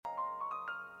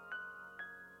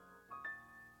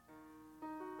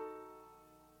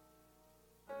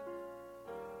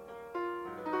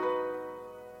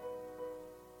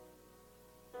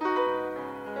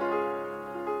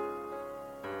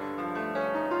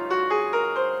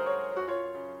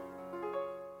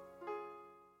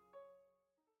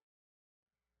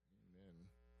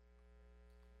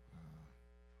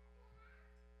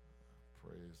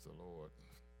the Lord.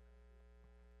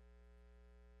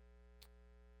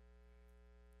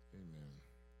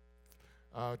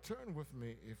 Amen. Turn with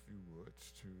me, if you would,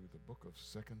 to the book of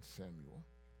Second Samuel.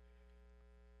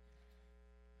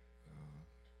 Uh,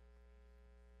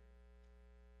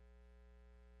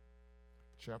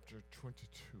 Chapter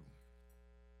 22.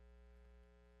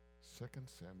 2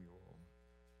 Samuel,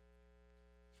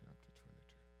 chapter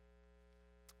 22.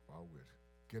 While we're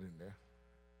getting there,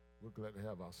 we're glad to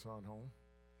have our son home.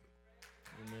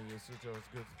 Amen. Yes, sister, it's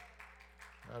good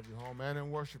to have you home and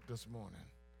in worship this morning.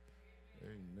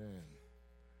 Amen.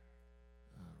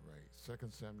 All right, 2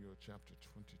 Samuel chapter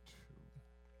 22,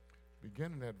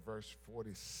 beginning at verse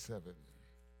 47.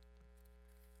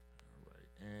 All right,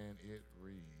 and it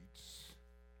reads,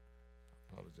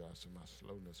 I apologize for my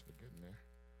slowness for getting there.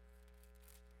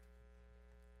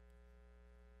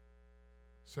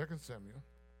 2 Samuel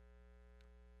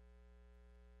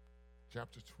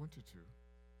chapter 22,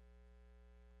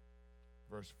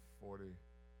 verse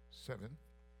 47.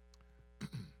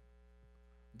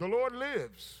 The Lord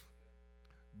lives.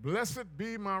 Blessed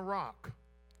be my rock.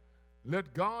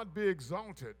 Let God be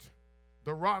exalted,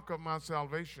 the rock of my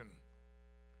salvation.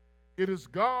 It is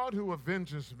God who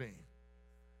avenges me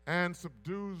and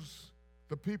subdues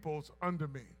the peoples under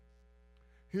me.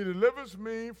 He delivers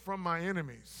me from my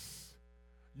enemies.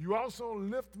 You also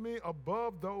lift me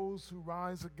above those who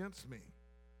rise against me.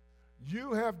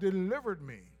 You have delivered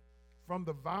me from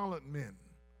the violent men.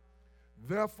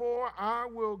 Therefore, I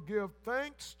will give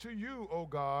thanks to you, O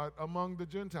God, among the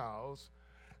Gentiles,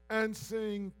 and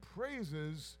sing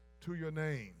praises to your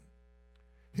name.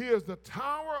 He is the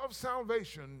tower of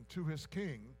salvation to his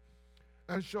king,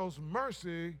 and shows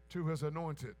mercy to his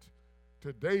anointed,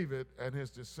 to David and his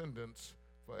descendants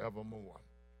forevermore.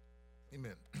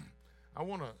 Amen. I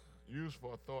want to use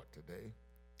for a thought today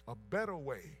a better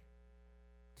way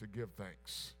to give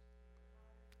thanks.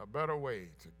 A better way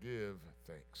to give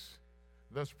thanks.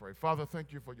 Let's pray. Father,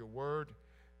 thank you for your word.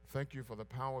 Thank you for the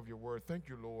power of your word. Thank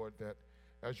you, Lord, that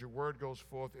as your word goes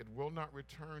forth, it will not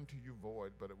return to you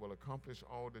void, but it will accomplish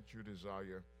all that you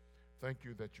desire. Thank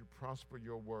you that you prosper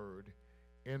your word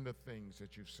in the things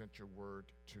that you've sent your word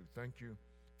to. Thank you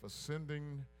for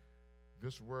sending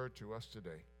this word to us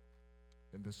today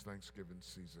in this Thanksgiving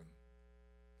season.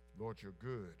 Lord, you're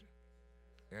good,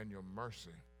 and your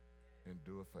mercy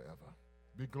endure forever.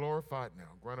 Be glorified now.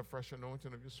 Grant a fresh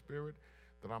anointing of your spirit,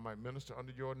 that I might minister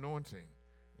under your anointing.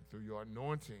 And through your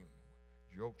anointing,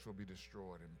 yokes will be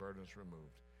destroyed and burdens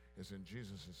removed. It's in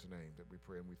Jesus' name that we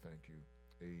pray and we thank you.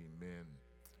 Amen.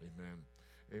 Amen.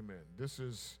 Amen. This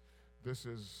is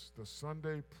the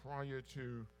Sunday prior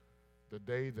to the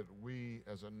day that we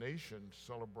as a nation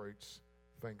celebrates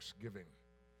Thanksgiving.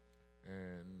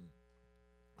 And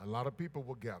a lot of people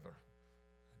will gather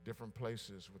different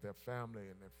places with their family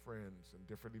and their friends, and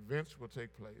different events will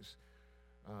take place.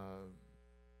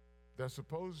 They're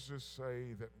supposed to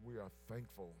say that we are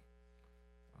thankful.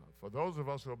 For those of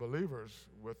us who are believers,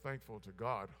 we're thankful to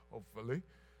God, hopefully,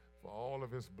 for all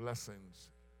of his blessings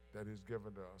that he's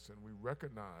given to us. And we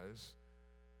recognize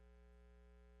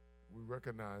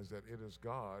that it is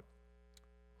God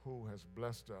who has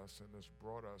blessed us and has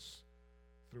brought us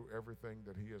through everything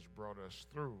that he has brought us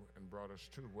through and brought us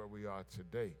to where we are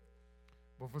today.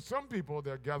 But for some people,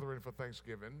 they're gathering for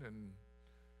Thanksgiving, and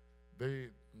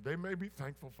they may be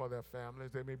thankful for their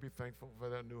families. They may be thankful for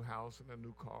their new house and their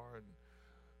new car.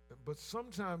 But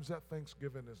sometimes that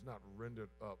Thanksgiving is not rendered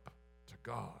up to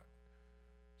God.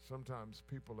 Sometimes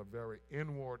people are very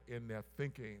inward in their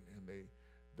thinking, and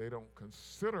they don't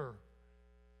consider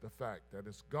the fact that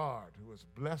it's God who has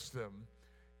blessed them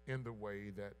in the way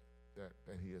that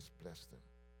he has blessed them.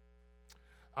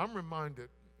 I'm reminded,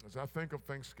 as I think of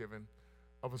Thanksgiving,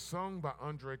 of a song by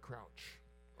Andre Crouch,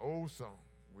 old song.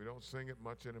 We don't sing it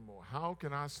much anymore. How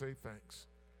can I say thanks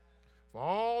for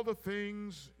all the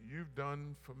things you've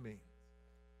done for me?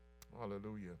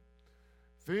 Hallelujah.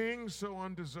 Things so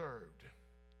undeserved,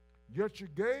 yet you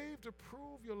gave to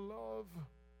prove your love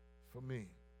for me.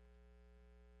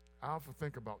 I often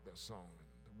think about that song.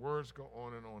 The words go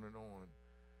on and on and on.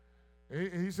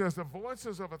 He says, the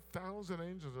voices of 1,000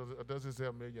 angels, or does it say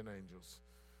 1,000,000 angels?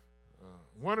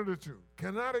 One of the two.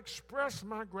 Cannot express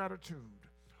my gratitude.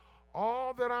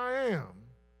 All that I am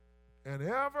and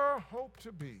ever hope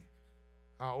to be,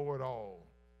 I owe it all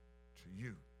to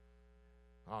you.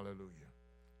 Hallelujah.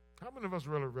 How many of us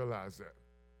really realize that?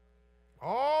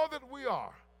 All that we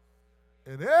are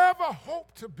and ever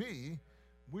hope to be,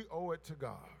 we owe it to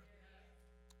God.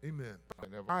 Amen.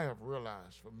 I have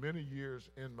realized for many years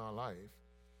in my life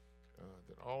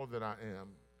that all that I am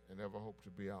and ever hope to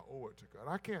be, I owe it to God.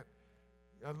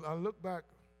 I look back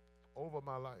over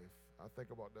my life. I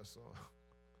think about that song.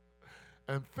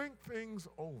 And think things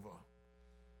over.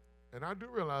 And I do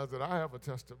realize that I have a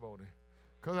testimony.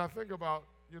 Because I think about,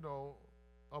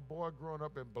 a boy growing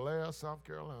up in Blair, South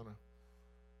Carolina,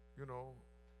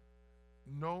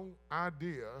 no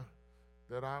idea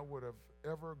that I would have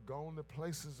ever gone the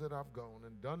places that I've gone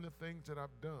and done the things that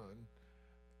I've done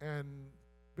and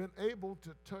been able to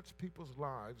touch people's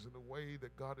lives in the way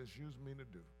that God has used me to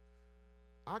do.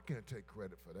 I can't take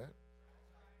credit for that.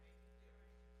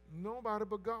 Nobody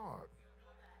but God.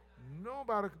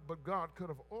 Nobody but God could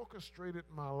have orchestrated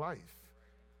my life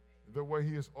the way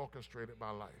He has orchestrated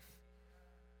my life.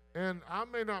 And I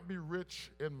may not be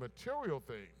rich in material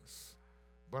things,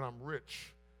 but I'm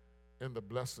rich in the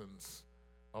blessings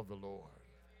of the Lord.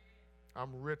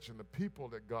 I'm rich in the people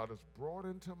that God has brought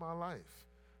into my life.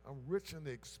 I'm rich in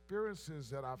the experiences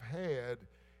that I've had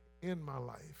in my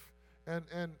life. And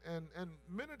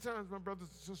many times, my brothers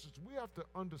and sisters, we have to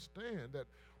understand that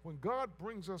when God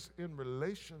brings us in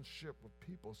relationship with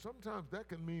people, sometimes that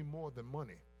can mean more than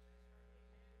money.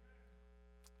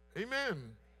 Amen.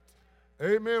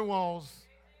 Amen, Walls.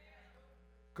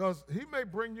 Because He may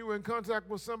bring you in contact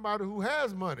with somebody who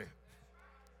has money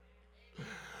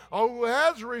or who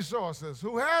has resources,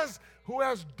 who has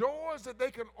doors that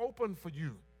they can open for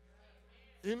you.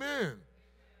 Amen.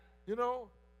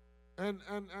 And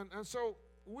so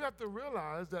we have to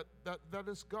realize that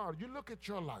it's God. You look at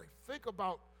your life. Think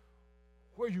about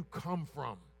where you come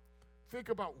from. Think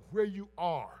about where you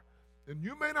are. And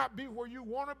you may not be where you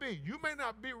want to be. You may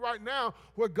not be right now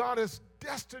where God has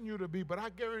destined you to be, but I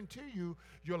guarantee you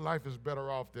your life is better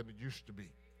off than it used to be.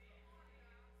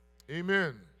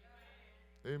 Amen.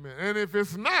 Amen. And if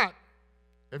it's not,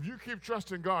 if you keep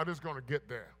trusting God, it's going to get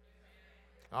there.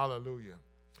 Hallelujah.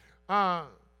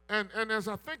 And as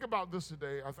I think about this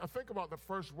today, I think about the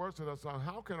first words of that song,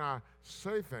 how can I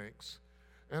say thanks?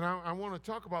 And I want to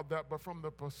talk about that, but from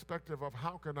the perspective of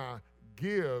how can I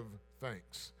give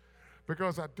thanks?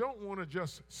 Because I don't want to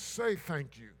just say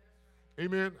thank you.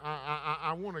 Amen.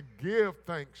 I want to give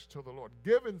thanks to the Lord.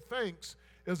 Giving thanks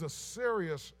is a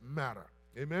serious matter.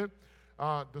 Amen.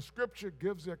 The scripture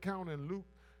gives the account in Luke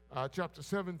chapter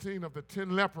 17 of the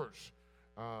 10 lepers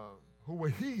who were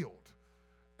healed.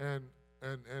 And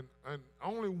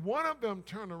only one of them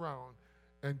turned around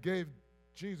and gave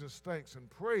Jesus thanks and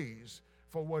praise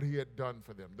for what He had done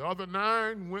for them. The other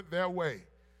 9 went their way.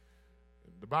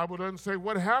 The Bible doesn't say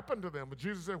what happened to them, but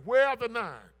Jesus said, where are the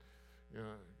 9?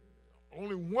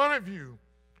 Only one of you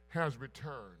has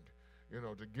returned,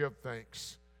 to give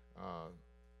thanks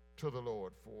to the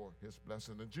Lord for His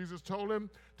blessing. And Jesus told him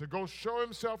to go show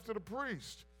himself to the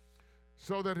priest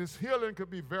so that his healing could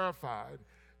be verified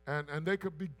and they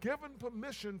could be given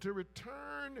permission to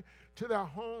return to their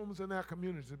homes and their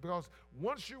communities. Because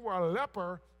once you were a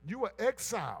leper, you were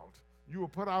exiled. You were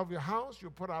put out of your house. You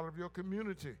were put out of your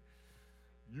community.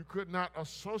 You could not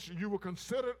associate. You were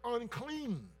considered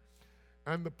unclean.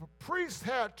 And the priest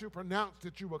had to pronounce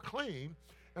that you were clean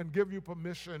and give you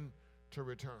permission to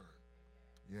return.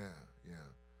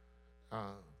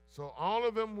 So all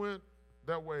of them went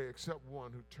that way except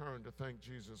one who turned to thank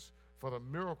Jesus for the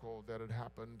miracle that had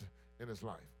happened in his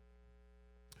life.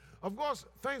 Of course,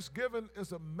 Thanksgiving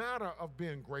is a matter of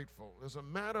being grateful. It's a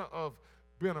matter of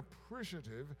being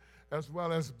appreciative as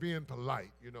well as being polite.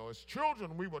 As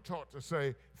children, we were taught to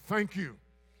say thank you.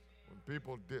 When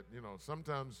people did,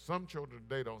 sometimes some children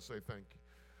today don't say thank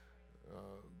you.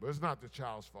 But it's not the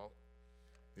child's fault.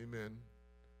 Amen.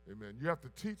 Amen. You have to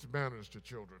teach manners to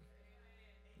children.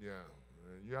 Yeah.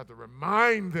 You have to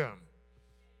remind them,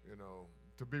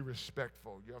 to be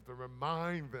respectful. You have to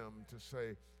remind them to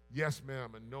say yes,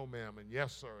 ma'am, and no, ma'am, and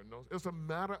yes, sir, and no. It's a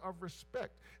matter of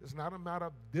respect. It's not a matter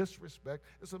of disrespect.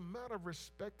 It's a matter of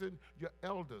respecting your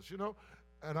elders,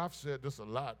 And I've said this a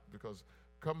lot because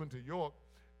coming to York,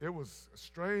 it was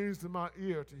strange to my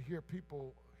ear to hear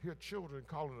children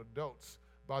calling adults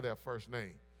by their first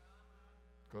name.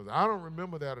 Because I don't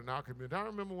remember that in our community. I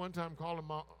remember one time calling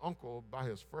my uncle by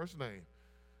his first name.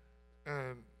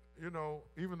 And,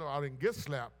 even though I didn't get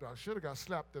slapped, I should have got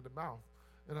slapped in the mouth.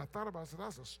 And I thought about it, I said,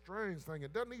 that's a strange thing.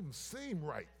 It doesn't even seem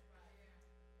right.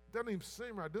 It doesn't even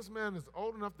seem right. This man is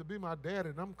old enough to be my dad,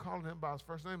 and I'm calling him by his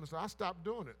first name. And so I stopped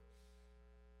doing it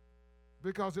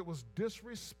because it was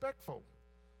disrespectful.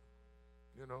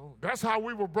 That's how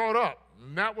we were brought up.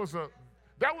 And that was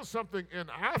something in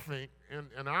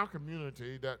our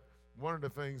community that one of the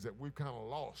things that we've kind of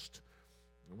lost.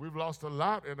 And we've lost a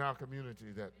lot in our community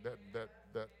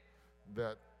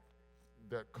that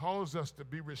caused us to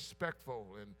be respectful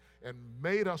and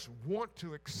made us want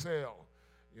to excel.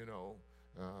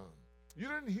 You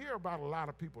didn't hear about a lot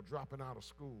of people dropping out of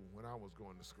school when I was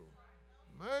going to school.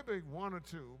 Maybe one or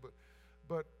two,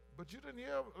 but you didn't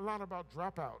hear a lot about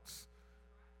dropouts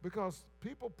because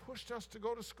people pushed us to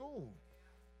go to school.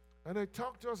 And they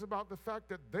talked to us about the fact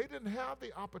that they didn't have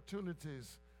the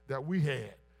opportunities that we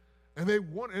had. And it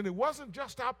wasn't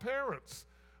just our parents,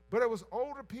 but it was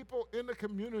older people in the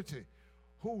community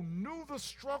who knew the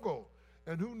struggle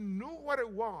and who knew what it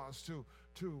was to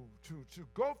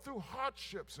go through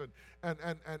hardships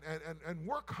and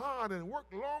work hard and work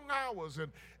long hours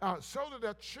and so that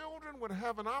their children would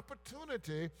have an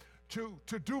opportunity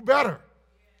to do better.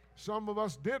 Some of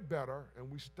us did better,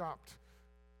 and we stopped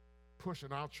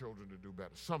pushing our children to do better.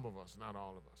 Some of us, not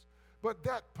all of us. But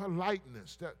that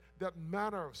politeness, that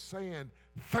matter of saying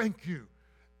thank you,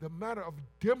 the matter of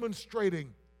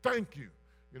demonstrating thank you.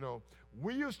 You know,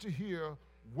 we used to hear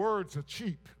words are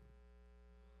cheap.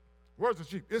 Words are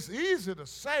cheap. It's easy to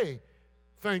say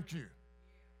thank you,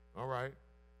 all right?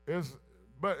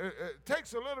 But it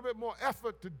takes a little bit more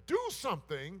effort to do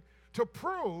something to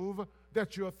prove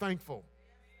that you're thankful.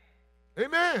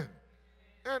 Amen.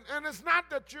 And it's not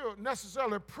that you're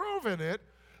necessarily proving it,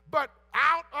 but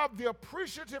out of the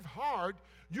appreciative heart,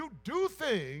 you do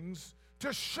things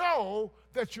to show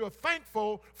that you're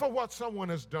thankful for what someone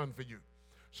has done for you.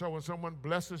 So when someone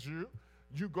blesses you,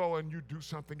 you go and you do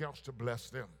something else to bless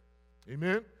them.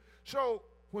 Amen? So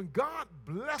when God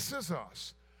blesses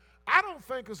us, I don't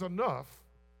think it's enough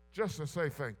just to say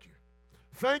thank you.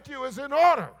 Thank you is in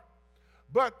order.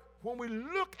 But when we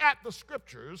look at the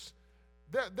scriptures,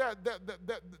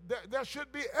 there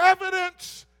should be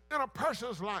evidence in a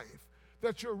person's life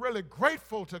that you're really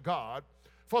grateful to God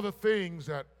for the things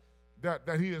that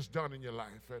He has done in your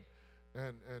life.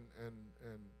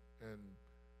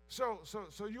 So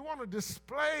you want to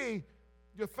display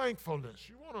your thankfulness.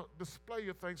 You want to display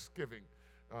your thanksgiving.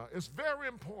 It's very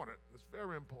important. It's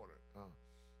very important.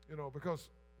 Because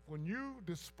when you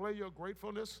display your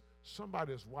gratefulness,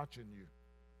 somebody is watching you.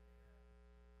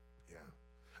 Yeah.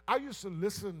 I used to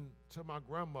listen to my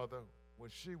grandmother when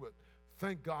she would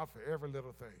thank God for every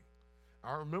little thing.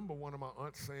 I remember one of my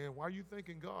aunts saying, "Why are you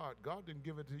thanking God? God didn't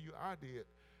give it to you, I did."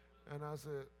 And I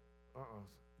said,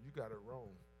 you got it wrong.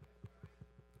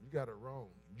 You got it wrong.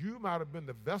 You might have been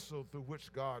the vessel through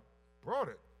which God brought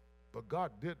it, but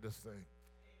God did this thing.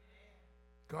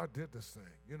 God did this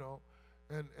thing,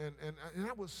 And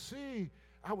I would see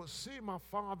my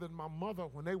father and my mother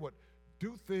when they would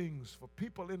do things for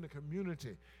people in the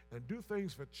community and do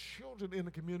things for children in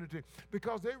the community,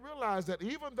 because they realized that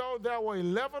even though there were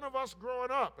 11 of us growing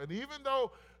up, and even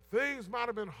though things might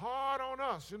have been hard on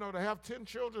us, to have 10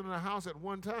 children in a house at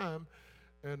one time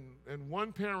and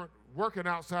one parent working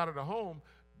outside of the home,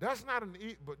 that's not an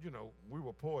eat, but we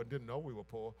were poor and didn't know we were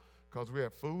poor because we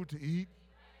had food to eat.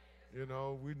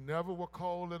 We never were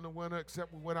cold in the winter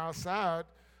except we went outside.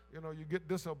 You get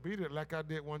disobedient like I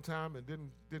did one time and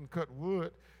didn't cut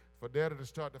wood for Daddy to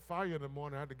start the fire in the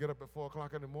morning. I had to get up at 4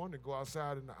 o'clock in the morning and go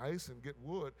outside in the ice and get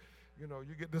wood. You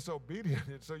get disobedient,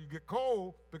 and so you get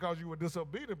cold because you were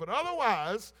disobedient. But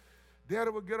otherwise, Daddy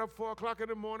would get up 4 o'clock in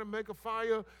the morning, make a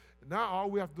fire. Now all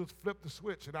we have to do is flip the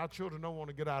switch, and our children don't want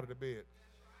to get out of the bed.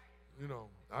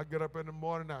 I get up in the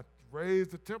morning, I raise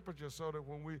the temperature so that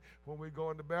when we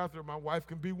go in the bathroom, my wife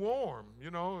can be warm,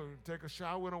 take a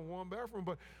shower in a warm bathroom.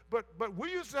 But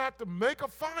we used to have to make a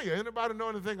fire. Anybody know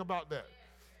anything about that?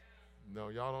 No,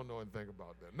 y'all don't know anything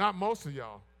about that. Not most of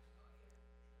y'all.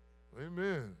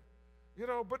 Amen.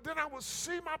 But then I would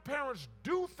see my parents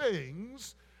do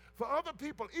things for other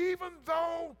people, even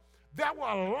though there were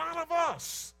a lot of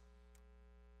us.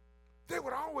 They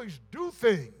would always do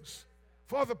things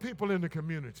for other people in the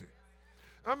community.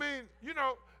 I mean,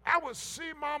 I would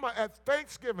see Mama at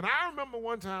Thanksgiving. I remember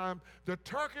one time the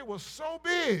turkey was so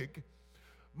big,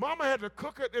 Mama had to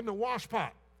cook it in the wash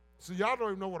pot. So y'all don't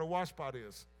even know what a wash pot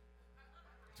is.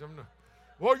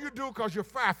 Well, you do because you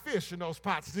fry fish in those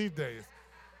pots these days.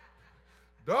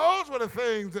 Those were the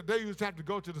things that they used to have to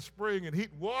go to the spring and heat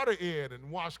water in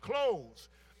and wash clothes.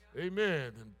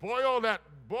 Amen. And boil that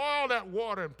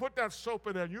water and put that soap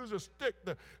in there and use a stick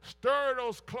to stir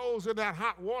those clothes in that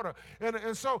hot water.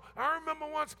 And so I remember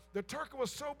once the turkey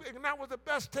was so big, and that was the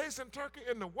best tasting turkey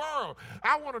in the world.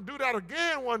 I want to do that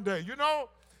again one day,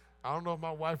 I don't know if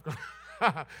my wife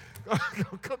gonna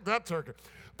cook that turkey.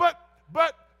 But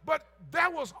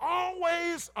there was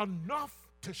always enough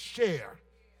to share.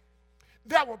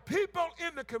 There were people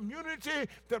in the community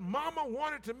that Mama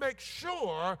wanted to make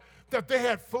sure that they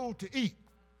had food to eat,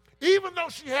 even though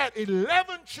she had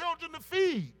 11 children to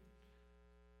feed.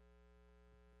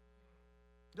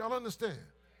 Y'all understand?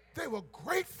 They were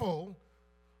grateful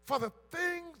for the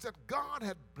things that God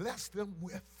had blessed them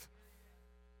with.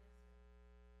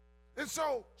 And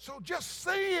so just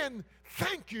saying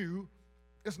thank you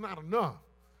is not enough,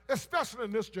 especially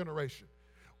in this generation.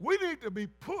 We need to be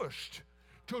pushed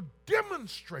to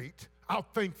demonstrate our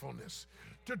thankfulness,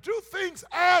 to do things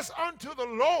as unto the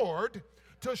Lord,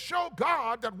 to show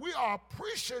God that we are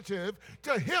appreciative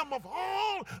to him of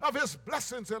all of his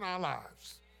blessings in our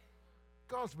lives.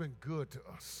 God's been good to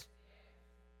us.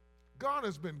 God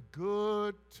has been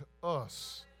good to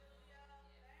us.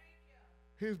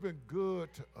 He's been good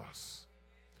to us.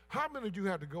 How many of you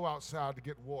had to go outside to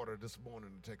get water this morning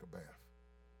to take a bath?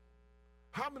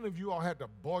 How many of you all had to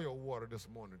boil water this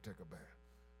morning to take a bath?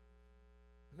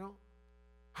 No?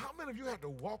 How many of you had to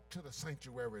walk to the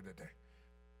sanctuary today?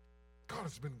 God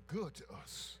has been good to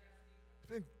us.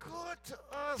 He's been good to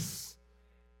us.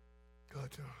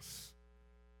 Good to us.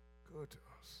 Good to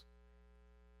us.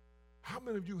 How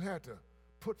many of you had to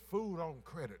put food on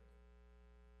credit?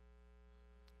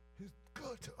 He's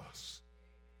good to us.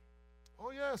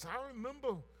 Oh, yes, I remember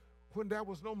when there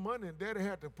was no money and Daddy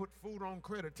had to put food on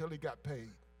credit till he got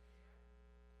paid.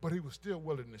 But he was still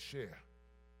willing to share.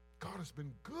 God has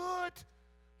been good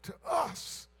to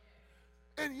us.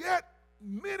 And yet,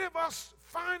 many of us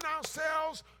find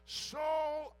ourselves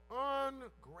so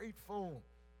ungrateful.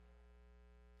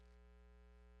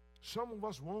 Some of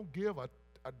us won't give a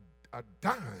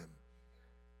dime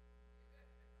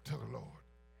to the Lord,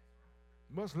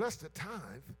 much less the tithe,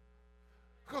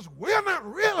 because we're not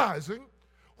realizing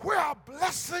where our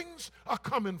blessings are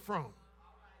coming from.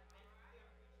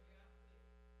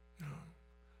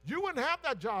 You wouldn't have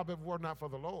that job if it were not for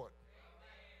the Lord.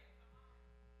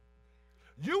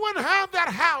 You wouldn't have that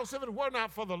house if it were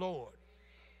not for the Lord.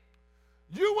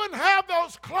 You wouldn't have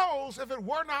those clothes if it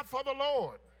were not for the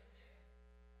Lord.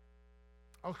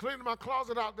 I was cleaning my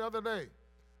closet out the other day.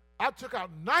 I took out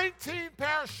 19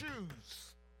 pair of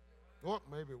shoes. Or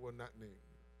maybe it was not 9.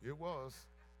 It was.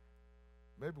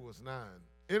 Maybe it was 9.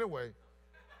 Anyway,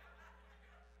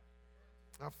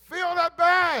 I filled that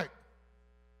bag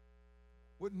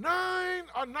with 9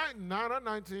 or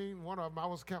 19, one of them I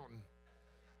was counting,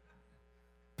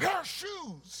 pair of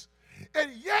shoes.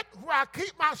 And yet where I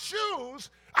keep my shoes,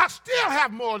 I still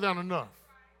have more than enough.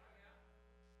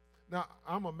 Now,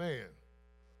 I'm a man.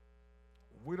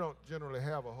 We don't generally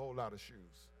have a whole lot of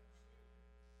shoes.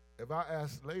 If I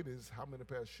ask ladies how many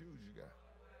pairs of shoes you got,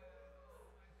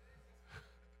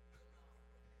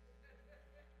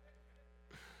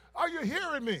 are you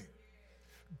hearing me?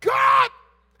 God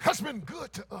has been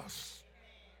good to us.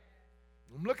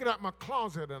 I'm looking at my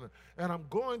closet and I'm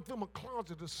going through my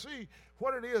closet to see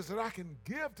what it is that I can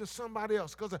give to somebody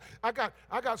else. Because I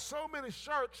got so many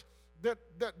shirts that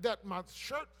my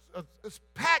shirt is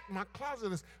packed. My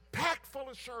closet is packed full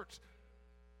of shirts.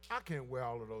 I can't wear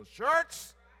all of those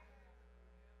shirts.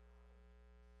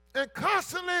 And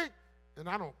constantly, and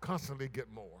I don't constantly get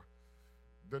more.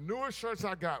 The newest shirts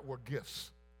I got were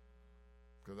gifts,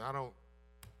 because I don't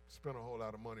spend a whole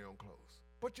lot of money on clothes.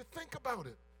 But you think about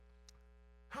it.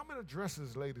 How many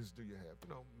dresses, ladies, do you have? You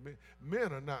know,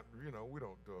 men are not, we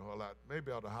don't do a whole lot.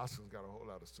 Maybe Elder Hoskins got a whole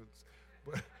lot of suits.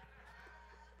 But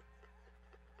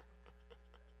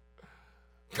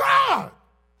God!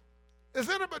 Do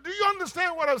you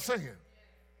understand what I'm saying?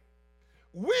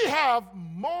 We have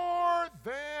more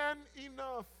than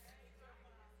enough.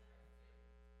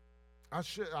 I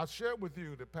shared with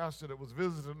you the pastor that was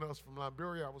visiting us from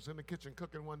Liberia. I was in the kitchen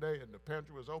cooking one day, and the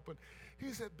pantry was open.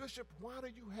 He said, "Bishop, why do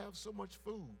you have so much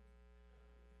food?"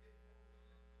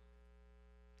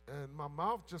 And my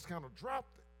mouth just kind of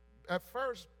dropped at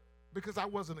first because I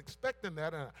wasn't expecting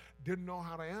that, and I didn't know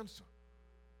how to answer.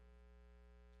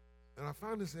 And I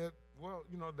finally said, well,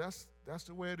 that's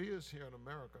the way it is here in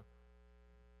America.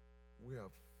 We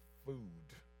have food.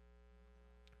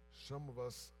 Some of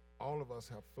us, all of us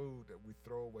have food that we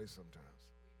throw away sometimes.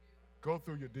 Go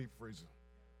through your deep freezer.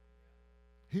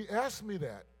 He asked me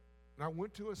that, and I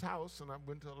went to his house, and I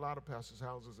went to a lot of pastors'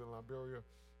 houses in Liberia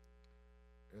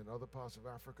and other parts of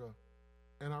Africa,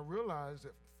 and I realized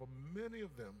that for many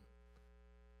of them,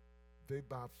 they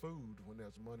buy food when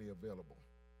there's money available.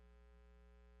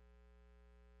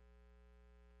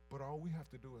 But all we have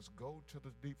to do is go to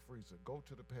the deep freezer, go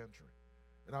to the pantry,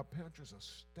 and our pantries are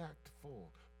stacked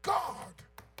full. God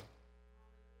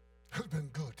has been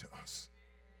good to us.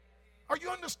 Are you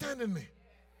understanding me?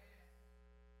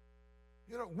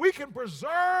 We can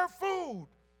preserve food.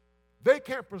 They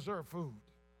can't preserve food.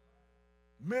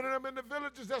 Many of them in the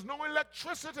villages, there's no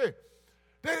electricity.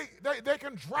 They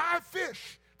can dry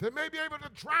fish. They may be able to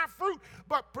dry fruit,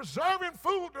 but preserving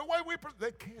food the way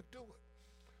they can't do it.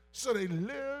 So they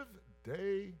live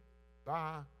day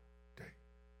by day.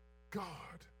 God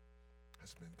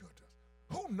has been good to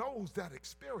us. Who knows that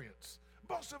experience?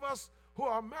 Most of us who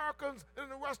are Americans in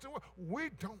the Western world, we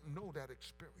don't know that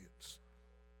experience.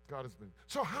 God has been.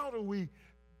 So how do we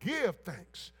give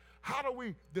thanks? How do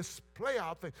we display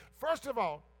our thanks? First of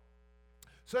all,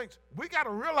 saints, we got to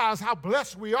realize how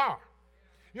blessed we are.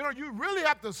 You know, you really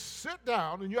have to sit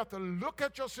down and you have to look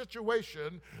at your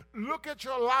situation, look at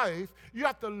your life. You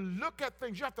have to look at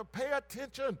things. You have to pay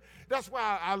attention. That's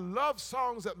why I love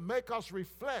songs that make us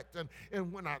reflect.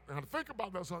 And when I think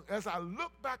about that song, as I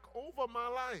look back over my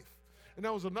life, and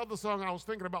there was another song I was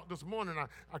thinking about this morning.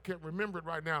 I can't remember it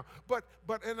right now. But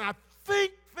I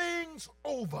think things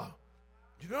over,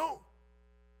 you know.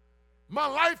 My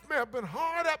life may have been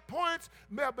hard at points,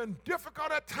 may have been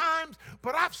difficult at times,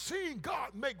 but I've seen God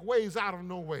make ways out of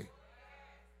no way.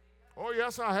 Oh,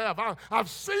 yes, I have. I've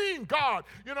seen God.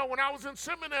 You know, when I was in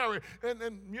seminary, and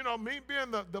you know, me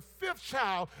being the fifth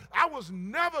child, I was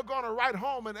never going to write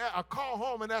home and call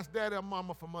home and ask daddy and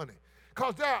mama for money,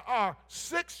 because there are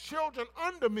 6 children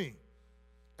under me.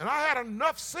 And I had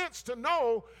enough sense to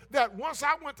know that once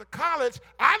I went to college,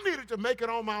 I needed to make it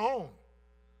on my own.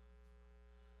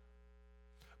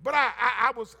 But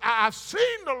I've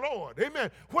seen the Lord,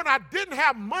 amen. When I didn't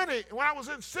have money, when I was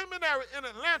in seminary in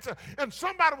Atlanta, and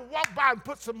somebody would walk by and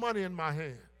put some money in my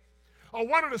hand. Or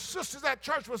one of the sisters at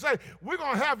church would say, we're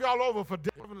going to have y'all over for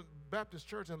dinner. Baptist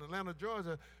Church in Atlanta,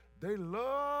 Georgia, they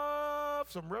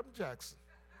love some Reverend Jackson.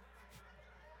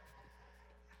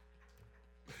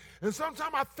 And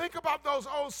sometimes I think about those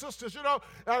old sisters, you know,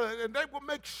 and they would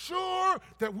make sure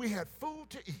that we had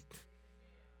food to eat.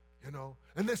 You know,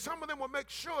 and then some of them will make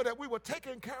sure that we were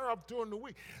taken care of during the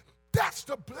week. That's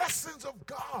the blessings of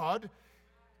God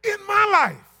in my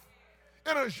life.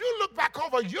 And as you look back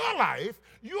over your life,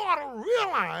 you ought to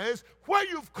realize where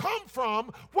you've come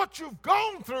from, what you've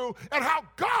gone through, and how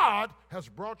God has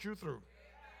brought you through.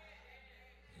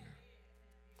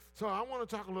 So I want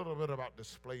to talk a little bit about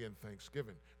displaying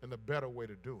thanksgiving and the better way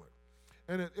to do it.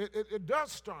 And it does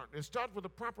start. It starts with the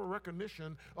proper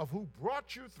recognition of who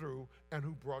brought you through and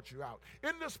who brought you out.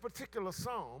 In this particular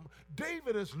psalm,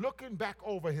 David is looking back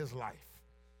over his life.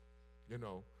 You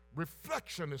know,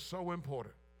 reflection is so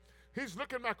important. He's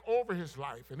looking back over his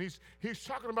life, and he's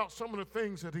talking about some of the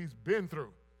things that he's been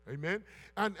through. Amen?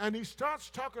 And he starts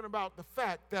talking about the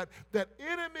fact that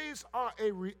enemies are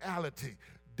a reality.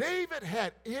 David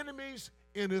had enemies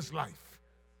in his life.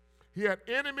 He had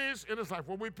enemies in his life.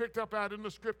 When we picked up out in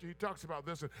the scripture, he talks about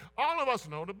this. And all of us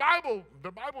know, the Bible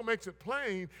makes it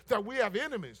plain that we have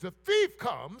enemies. The thief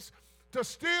comes to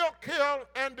steal, kill,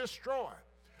 and destroy.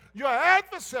 Your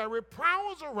adversary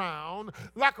prowls around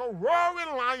like a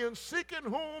roaring lion, seeking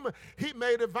whom he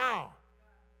may devour.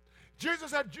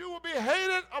 Jesus said, you will be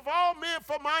hated of all men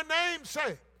for my name's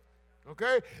sake.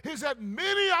 Okay? He said,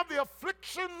 many are the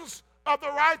afflictions of the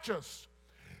righteous.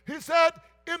 He said,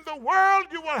 in the world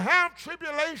you will have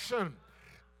tribulation.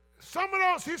 Some of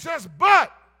those, he says,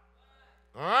 but,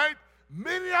 all right,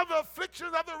 many are the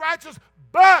afflictions of the righteous,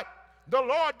 but the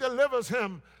Lord delivers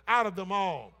him out of them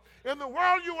all. In the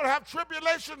world you will have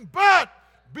tribulation, but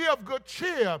be of good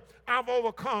cheer. I've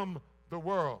overcome the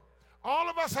world. All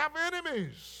of us have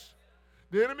enemies.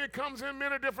 The enemy comes in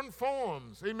many different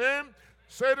forms. Amen?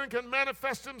 Satan can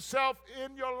manifest himself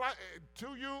in your life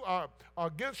to you or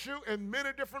against you in many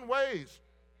different ways.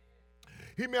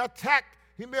 He may attack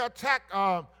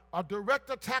a direct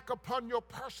attack upon your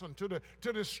person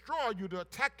to destroy you, to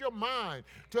attack your mind,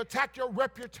 to attack your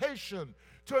reputation,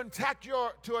 to attack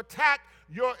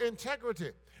your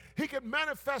integrity. He can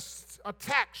manifest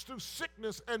attacks through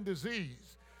sickness and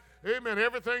disease. Amen.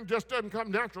 Everything just doesn't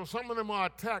come natural. Some of them are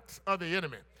attacks of the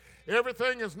enemy.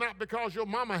 Everything is not because your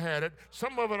mama had it.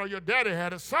 Some of it or your daddy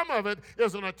had it. Some of it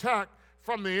is an attack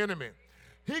from the enemy.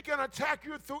 He can attack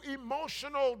you through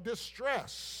emotional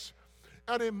distress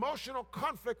and emotional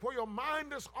conflict where your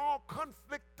mind is all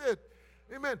conflicted.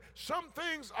 Amen. Some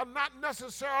things are not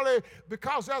necessarily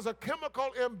because there's a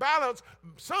chemical imbalance.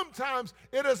 Sometimes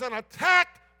it is an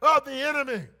attack of the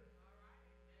enemy.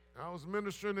 I was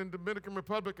ministering in Dominican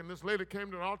Republic, and this lady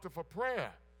came to the altar for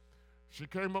prayer. She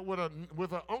came up with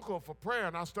her uncle for prayer,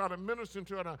 and I started ministering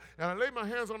to her, and I laid my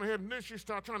hands on her head, and then she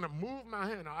started trying to move my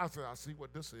hand. I said, I see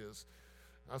what this is.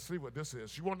 I see what this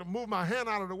is. She wanted to move my hand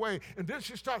out of the way, and then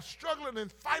she started struggling and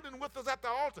fighting with us at the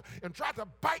altar and tried to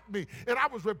bite me. And I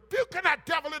was rebuking that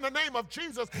devil in the name of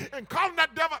Jesus and calling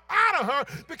that devil out of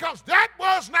her, because that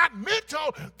was not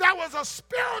mental. That was a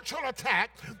spiritual attack.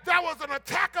 That was an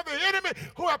attack of the enemy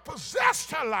who had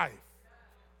possessed her life.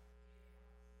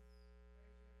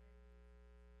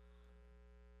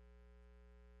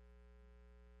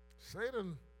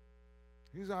 Satan,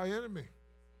 he's our enemy.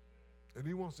 And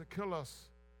he wants to kill us,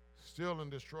 steal and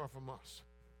destroy from us.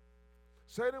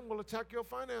 Satan will attack your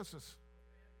finances.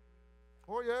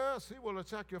 Oh, yes, he will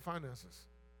attack your finances.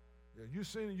 Yeah,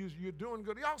 you're doing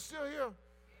good. Y'all still here?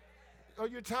 Are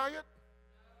you tired?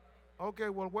 Okay,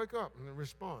 well, wake up and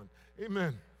respond.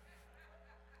 Amen.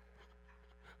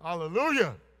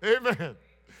 Hallelujah. Amen.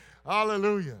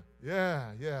 Hallelujah.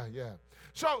 Yeah.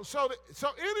 So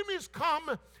enemies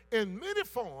come in many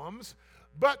forms,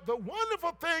 but the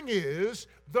wonderful thing is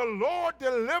the Lord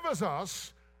delivers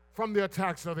us from the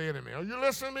attacks of the enemy. Are you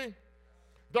listening to me?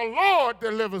 The Lord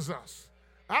delivers us.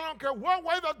 I don't care what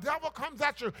way the devil comes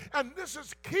at you. And this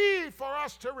is key for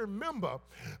us to remember,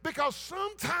 because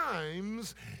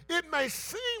sometimes it may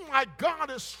seem like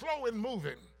God is slow in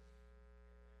moving.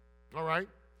 All right?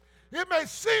 It may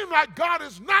seem like God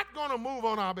is not going to move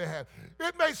on our behalf.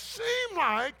 It may seem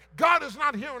like God is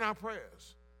not hearing our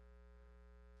prayers.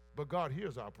 But God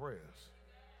hears our prayers.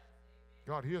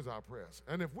 God hears our prayers.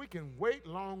 And if we can wait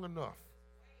long enough,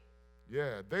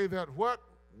 they that what?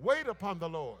 Wait upon the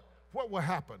Lord. What will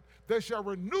happen? They shall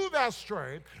renew their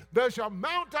strength. They shall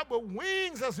mount up with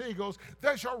wings as eagles.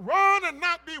 They shall run and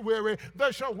not be weary.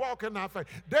 They shall walk and not faint.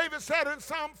 David said in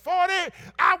Psalm 40,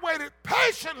 I waited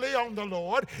patiently on the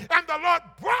Lord, and the Lord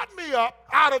brought me up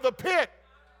out of the pit.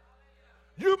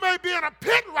 You may be in a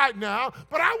pit right now,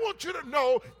 but I want you to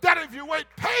know that if you wait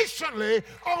patiently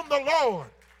on the Lord,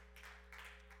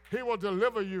 he will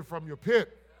deliver you from your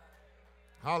pit.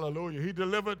 Hallelujah. He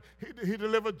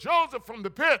delivered Joseph from the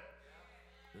pit.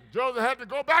 Joseph had to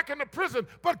go back into prison,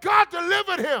 but God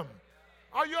delivered him.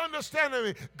 Are you understanding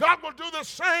me? God will do the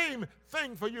same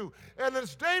thing for you. And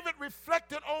as David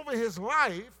reflected over his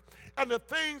life and the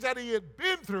things that he had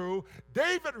been through,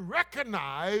 David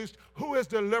recognized who his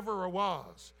deliverer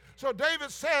was. So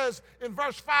David says in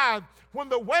verse 5, when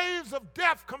the waves of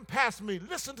death compassed me,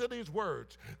 listen to these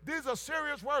words. These are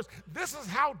serious words. This is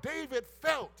how David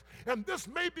felt. And this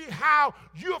may be how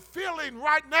you're feeling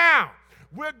right now.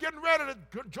 We're getting ready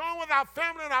to join with our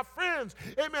family and our friends.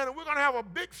 Amen. And we're going to have a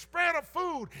big spread of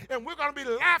food. And we're going to be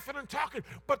laughing and talking.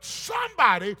 But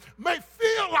somebody may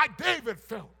feel like David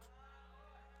felt.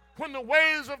 When the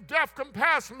waves of death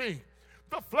compassed me,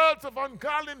 the floods of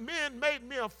ungodly men made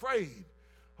me afraid.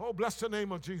 Oh, bless the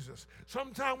name of Jesus.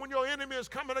 Sometimes when your enemy is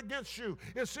coming against you,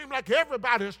 it seems like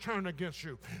everybody is turned against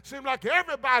you. It seems like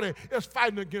everybody is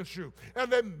fighting against you.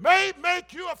 And they may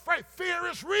make you afraid. Fear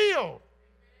is real.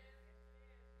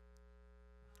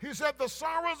 He said, the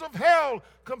sorrows of hell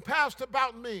compassed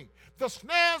about me. The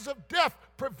snares of death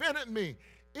prevented me.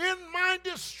 In my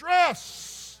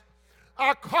distress,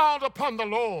 I called upon the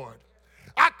Lord.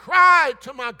 I cried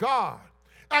to my God,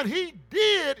 and he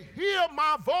did hear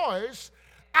my voice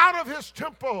out of his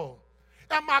temple,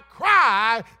 and my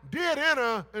cry did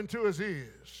enter into his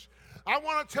ears. I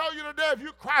want to tell you today, if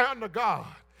you cry unto God,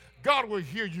 God will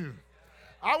hear you.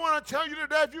 I want to tell you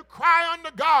today, if you cry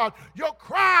unto God, your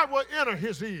cry will enter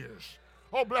his ears.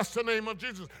 Oh, bless the name of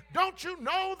Jesus. Don't you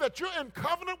know that you're in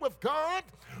covenant with God?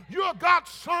 You're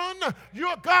God's son.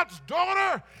 You're God's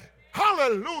daughter.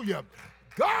 Hallelujah.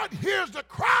 God hears the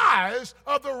cries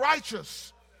of the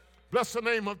righteous. Bless the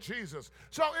name of Jesus.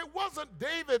 So it wasn't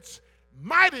David's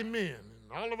mighty men.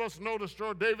 All of us know the story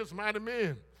of David's mighty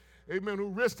men, amen, who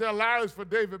risked their lives for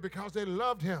David because they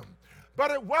loved him.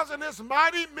 But it wasn't his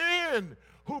mighty men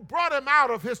who brought him out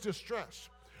of his distress,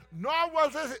 nor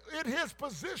was it his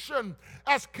position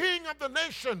as king of the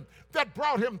nation that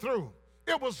brought him through.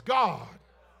 It was God.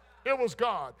 It was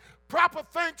God. Proper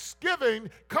thanksgiving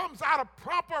comes out of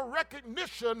proper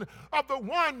recognition of the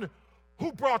one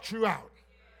who brought you out,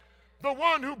 the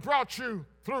one who brought you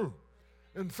through.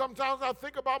 And sometimes I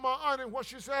think about my aunt and what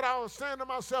she said. I was saying to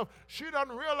myself, she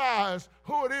doesn't realize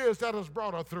who it is that has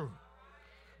brought her through.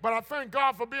 But I thank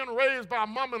God for being raised by a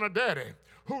mom and a daddy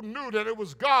who knew that it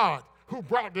was God who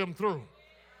brought them through,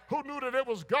 who knew that it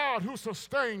was God who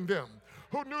sustained them,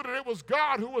 who knew that it was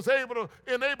God who was able to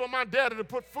enable my daddy to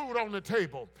put food on the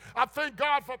table. I thank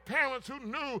God for parents who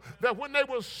knew that when they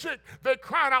were sick, they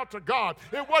cried out to God.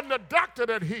 It wasn't the doctor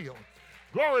that healed.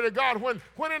 Glory to God.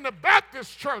 When in the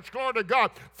Baptist church, glory to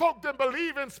God, folk didn't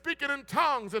believe in speaking in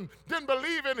tongues and didn't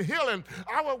believe in healing.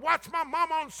 I would watch my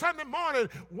mom on Sunday morning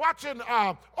watching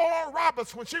Oral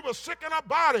Roberts when she was sick in her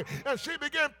body, and she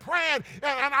began praying,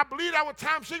 and I believe that was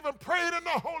time she even prayed in the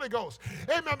Holy Ghost.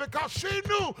 Amen. Because she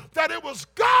knew that it was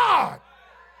God.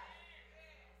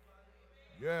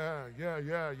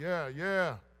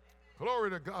 Yeah. Glory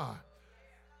to God.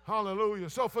 Hallelujah.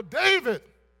 So for David,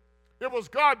 it was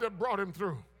God that brought him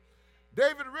through.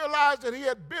 David realized that he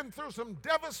had been through some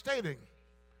devastating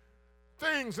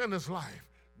things in his life.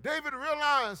 David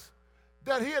realized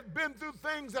that he had been through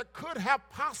things that could have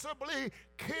possibly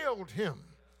killed him.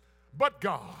 But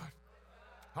God.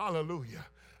 Hallelujah.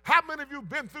 How many of you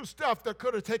been through stuff that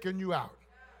could have taken you out?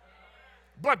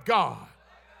 But God.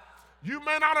 You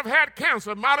may not have had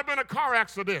cancer. It might have been a car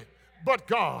accident. But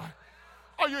God.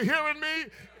 Are you hearing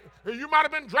me? You might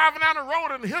have been driving down the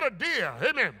road and hit a deer.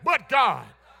 Amen. But God.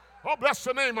 Oh, bless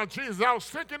the name of Jesus. I was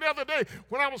thinking the other day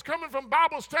when I was coming from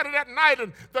Bible study that night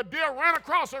and the deer ran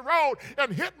across the road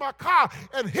and hit my car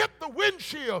and hit the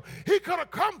windshield. He could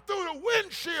have come through the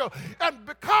windshield and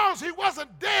because he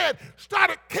wasn't dead,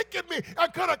 started kicking me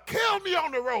and could have killed me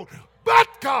on the road. But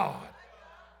God.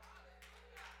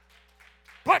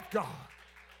 But God.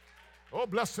 Oh,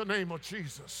 bless the name of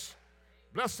Jesus.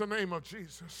 Bless the name of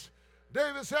Jesus.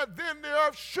 David said, then the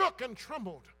earth shook and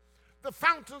trembled. The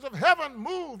fountains of heaven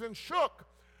moved and shook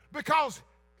because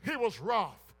he was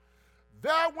wroth.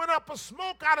 There went up a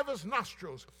smoke out of his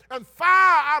nostrils, and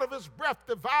fire out of his breath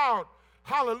devoured.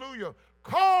 Hallelujah.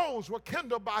 Coals were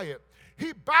kindled by it.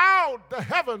 He bowed the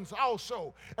heavens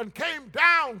also, and came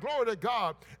down, glory to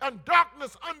God, and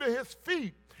darkness under his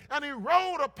feet. And he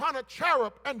rode upon a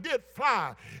cherub and did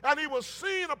fly. And he was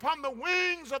seen upon the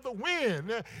wings of the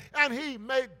wind. And he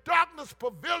made darkness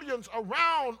pavilions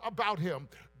around about him,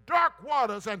 dark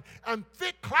waters and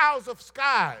thick clouds of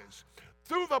skies.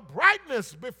 Through the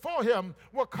brightness before him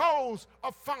were coals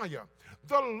of fire.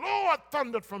 The Lord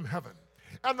thundered from heaven,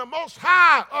 and the Most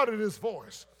High uttered his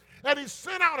voice. And he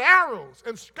sent out arrows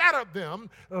and scattered them,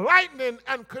 lightning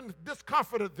and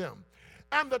discomfited them.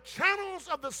 And the channels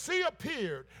of the sea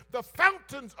appeared. The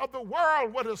fountains of the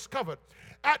world were discovered.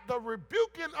 At the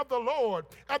rebuking of the Lord,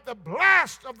 at the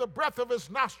blast of the breath of his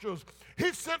nostrils,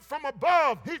 he sent from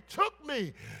above. He took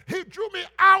me. He drew me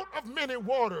out of many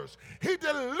waters. He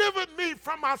delivered me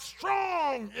from my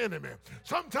strong enemy.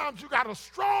 Sometimes you got a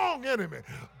strong enemy.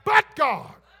 But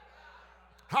God.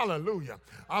 Hallelujah.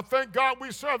 I thank God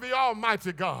we serve the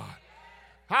Almighty God.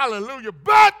 Hallelujah.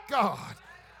 But God.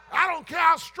 I don't care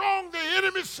how strong the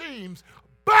enemy seems,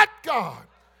 but God.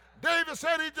 David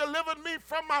said he delivered me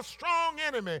from my strong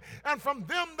enemy and from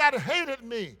them that hated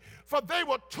me, for they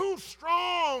were too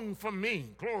strong for me.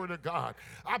 Glory to God.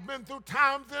 I've been through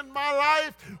times in my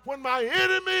life when my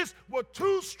enemies were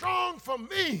too strong for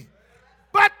me,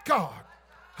 but God.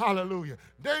 Hallelujah.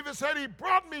 David said he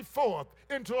brought me forth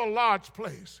into a large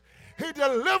place. He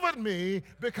delivered me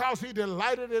because he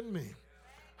delighted in me.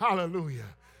 Hallelujah.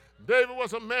 David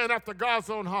was a man after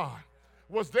God's own heart.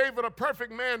 Was David a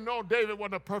perfect man? No, David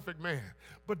wasn't a perfect man.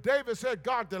 But David said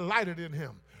God delighted in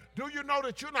him. Do you know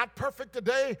that you're not perfect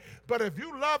today? But if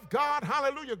you love God,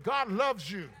 hallelujah, God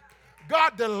loves you.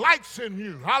 God delights in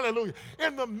you. Hallelujah.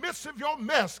 In the midst of your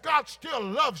mess, God still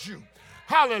loves you.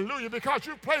 Hallelujah. Because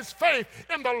you place faith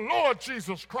in the Lord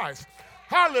Jesus Christ.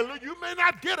 Hallelujah. You may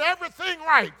not get everything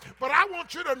right, but I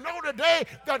want you to know today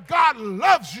that God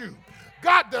loves you.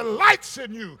 God delights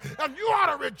in you. And you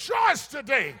ought to rejoice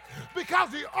today because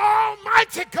the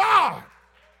Almighty God.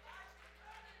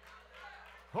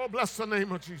 Oh, bless the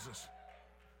name of Jesus.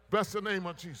 Bless the name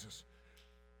of Jesus.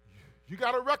 You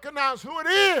got to recognize who it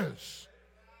is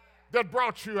that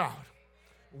brought you out.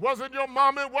 It wasn't your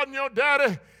mama, it wasn't your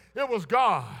daddy, it was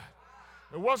God.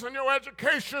 It wasn't your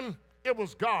education, it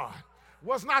was God. It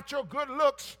was not your good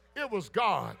looks, it was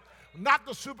God. Not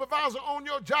the supervisor on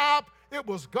your job, it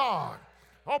was God.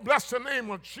 Oh, bless the name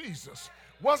of Jesus.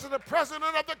 Wasn't the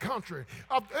president of the country.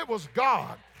 It was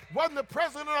God. Wasn't the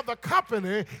president of the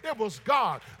company. It was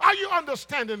God. Are you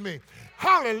understanding me?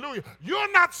 Hallelujah.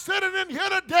 You're not sitting in here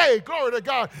today, glory to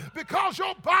God, because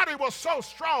your body was so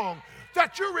strong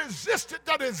that you resisted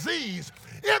the disease.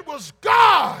 It was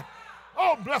God.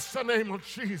 Oh, bless the name of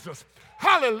Jesus.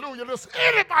 Hallelujah. Does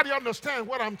anybody understand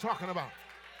what I'm talking about?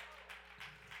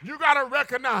 You got to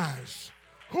recognize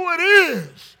who it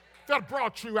is that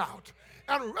brought you out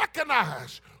and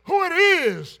recognize who it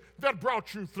is that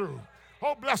brought you through.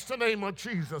 Oh, bless the name of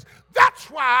Jesus. That's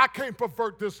why I can't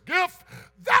pervert this gift.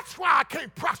 That's why I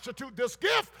can't prostitute this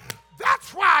gift.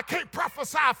 That's why I can't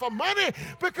prophesy for money,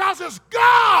 because it's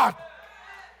God.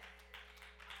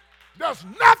 There's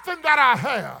nothing that I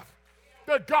have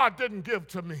that God didn't give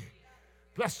to me.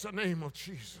 Bless the name of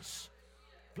Jesus.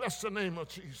 Bless the name of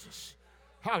Jesus.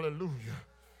 Hallelujah.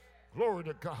 Glory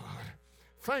to God.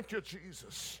 Thank you,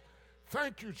 Jesus.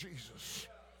 Thank you, Jesus.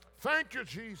 Thank you,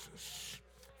 Jesus.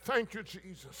 Thank you,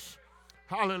 Jesus.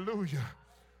 Hallelujah.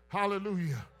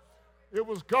 Hallelujah. It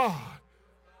was God.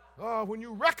 When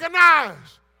you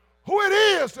recognize who it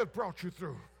is that brought you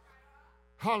through.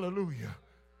 Hallelujah.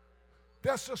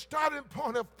 That's the starting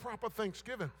point of proper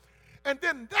thanksgiving. And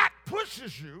then that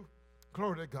pushes you,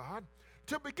 glory to God,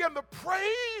 to begin to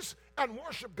praise and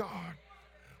worship God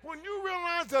When you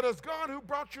realize that it's God who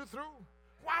brought you through,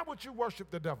 why would you worship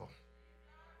the devil?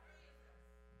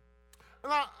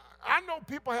 And I know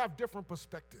people have different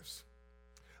perspectives.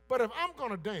 But if I'm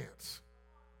going to dance,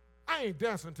 I ain't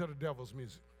dancing to the devil's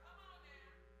music.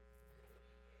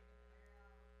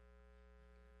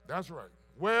 That's right.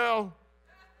 Well,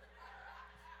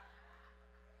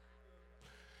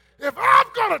 if I'm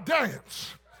going to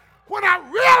dance, when I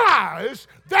realize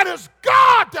that it's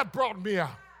God that brought me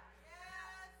out.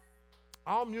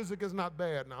 All music is not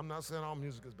bad. Now, I'm not saying all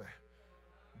music is bad.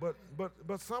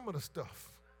 But some of the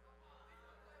stuff,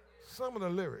 some of the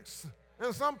lyrics,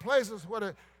 and some places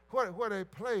where they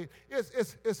play, it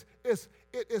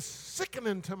is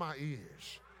sickening to my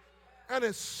ears. And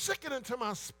it's sickening to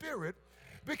my spirit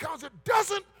because it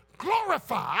doesn't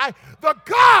glorify the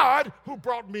God who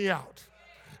brought me out.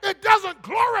 It doesn't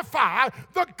glorify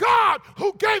the God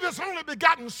who gave his only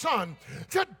begotten Son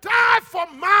to die for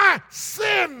my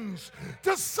sins,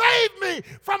 to save me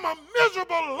from a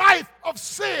miserable life of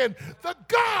sin. The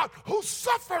God who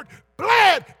suffered,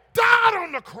 bled, died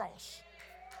on the cross.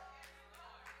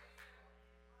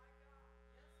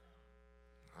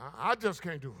 I just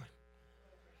can't do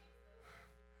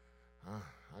it.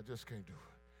 I just can't do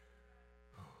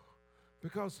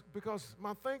it. Because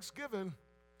my thanksgiving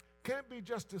can't be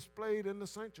just displayed in the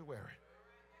sanctuary.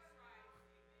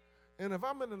 And if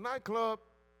I'm in the nightclub,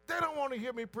 they don't want to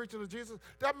hear me preaching to Jesus.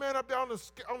 That man up there on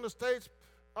the stage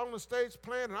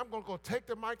playing, and I'm going to go take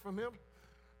the mic from him.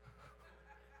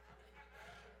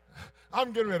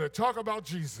 I'm getting ready to talk about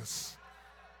Jesus.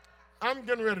 I'm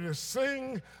getting ready to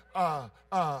sing.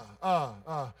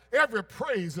 Every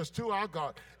praise is to our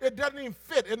God. It doesn't even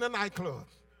fit in the nightclub.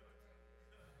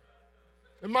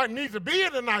 It might need to be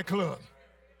in the nightclub.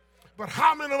 But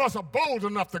how many of us are bold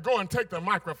enough to go and take the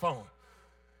microphone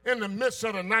in the midst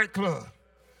of the nightclub?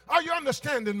 Are you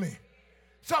understanding me?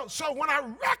 So when I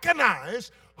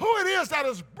recognize who it is that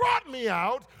has brought me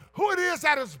out, who it is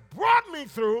that has brought me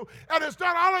through, and has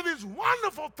done all of these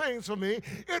wonderful things for me,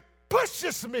 it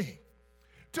pushes me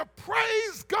to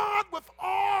praise God with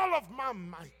all of my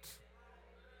might.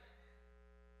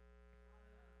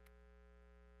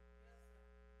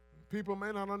 People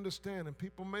may not understand, and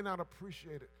people may not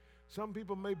appreciate it. Some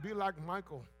people may be like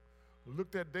Michael, who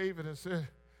looked at David and said,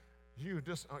 you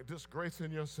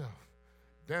disgracing yourself,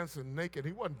 dancing naked.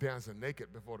 He wasn't dancing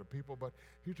naked before the people, but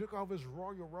he took off his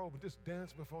royal robe and just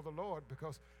danced before the Lord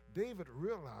because David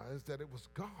realized that it was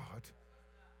God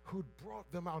who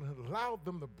brought them out and allowed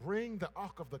them to bring the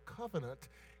Ark of the Covenant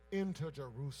into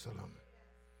Jerusalem.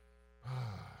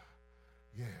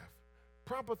 Yeah.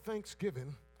 Proper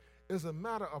thanksgiving is a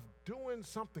matter of doing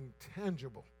something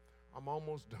tangible. I'm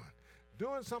almost done.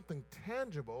 Doing something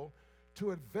tangible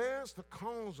to advance the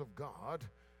cause of God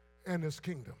and his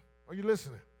kingdom. Are you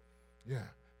listening? Yeah.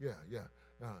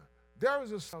 There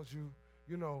is this tells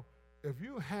you know, if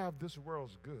you have this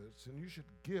world's goods, and you should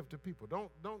give to people.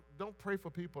 Don't pray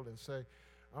for people and say,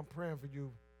 I'm praying for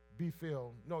you, be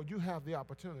filled. No, you have the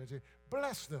opportunity.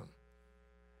 Bless them.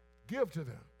 Give to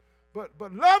them.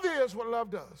 But love is what love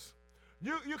does.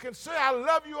 You can say, I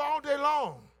love you all day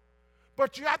long,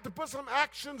 but you have to put some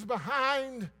actions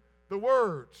behind the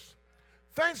words.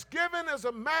 Thanksgiving is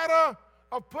a matter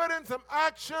of putting some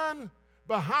action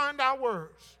behind our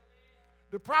words.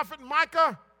 The prophet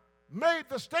Micah made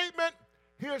the statement,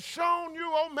 he has shown you,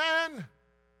 O man,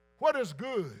 what is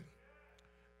good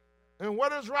and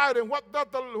what is right and what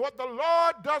the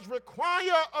Lord does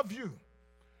require of you,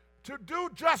 to do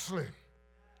justly,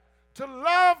 to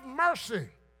love mercy,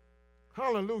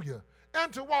 hallelujah,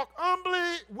 and to walk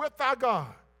humbly with our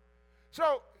God.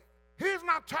 So he's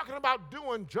not talking about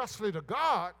doing justly to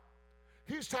God.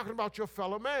 He's talking about your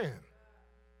fellow man,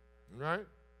 right?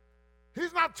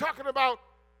 He's not talking about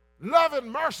love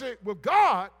and mercy with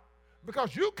God,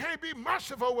 because you can't be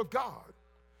merciful with God.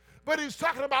 But he's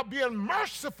talking about being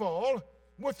merciful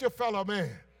with your fellow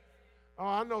man. Oh,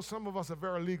 I know some of us are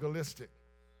very legalistic.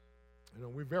 You know,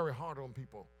 we're very hard on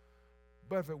people.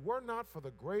 But if it were not for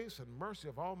the grace and mercy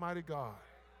of Almighty God,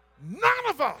 none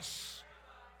of us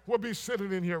would be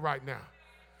sitting in here right now.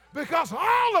 Because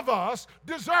all of us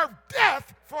deserve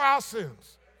death for our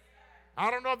sins. I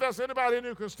don't know if there's anybody in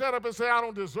here who can stand up and say, I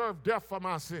don't deserve death for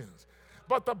my sins.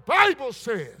 But the Bible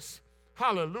says,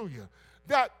 hallelujah,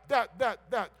 that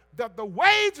the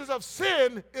wages of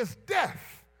sin is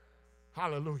death.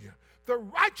 Hallelujah. The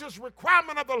righteous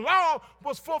requirement of the law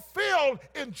was fulfilled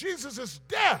in Jesus'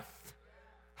 death.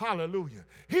 Hallelujah.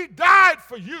 He died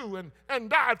for you and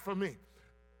died for me.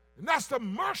 And that's the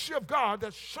mercy of God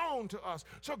that's shown to us.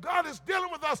 So God is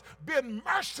dealing with us being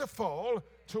merciful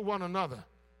to one another.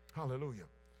 Hallelujah.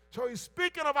 So he's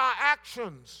speaking of our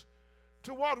actions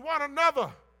toward one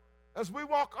another as we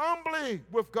walk humbly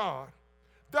with God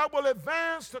that will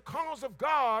advance the cause of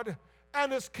God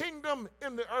and his kingdom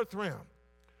in the earth realm.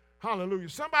 Hallelujah.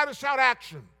 Somebody shout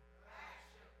action.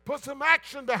 Put some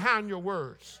action behind your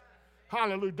words.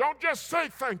 Hallelujah. Don't just say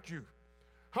thank you.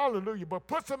 Hallelujah. But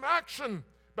put some action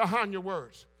behind your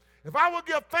words. If I will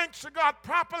give thanks to God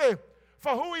properly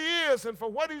for who he is and for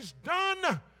what he's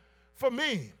done for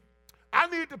me, I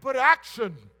need to put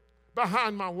action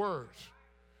behind my words.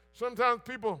 Sometimes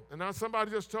people, and now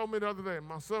somebody just told me the other day,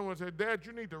 my son would say, Dad,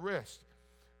 you need to rest.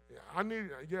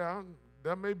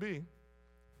 That may be.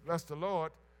 Bless the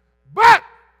Lord. But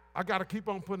I got to keep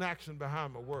on putting action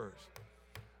behind my words.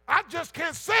 I just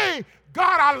can't say,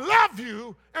 God, I love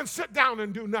you, and sit down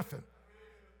and do nothing.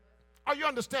 Are you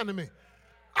understanding me?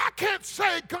 I can't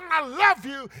say, God, I love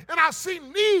you, and I see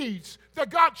needs that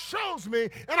God shows me,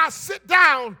 and I sit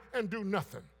down and do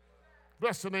nothing.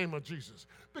 Bless the name of Jesus.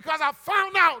 Because I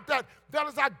found out that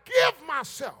as I give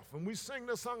myself, and we sing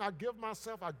this song, I give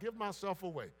myself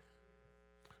away.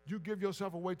 You give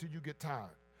yourself away till you get tired.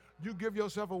 You give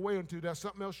yourself away until there's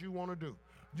something else you want to do.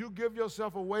 You give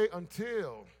yourself away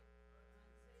until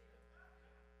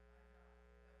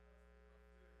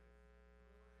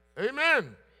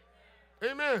Amen.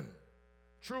 Amen.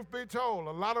 Truth be told,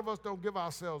 a lot of us don't give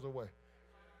ourselves away.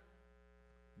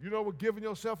 You know what giving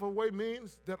yourself away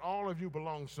means? That all of you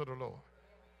belongs to the Lord.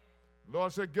 The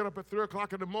Lord said, get up at 3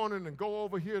 o'clock in the morning and go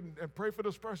over here and pray for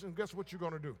this person. Guess what you're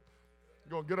going to do?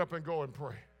 You're going to get up and go and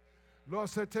pray. The Lord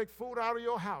said, take food out of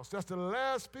your house. That's the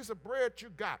last piece of bread you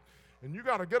got. And you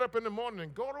got to get up in the morning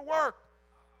and go to work.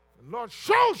 The Lord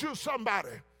shows you somebody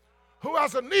who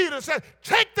has a need and says,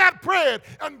 take that bread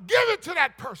and give it to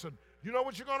that person. You know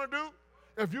what you're going to do?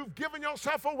 If you've given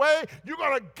yourself away, you're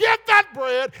going to get that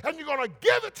bread and you're going to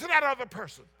give it to that other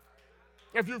person.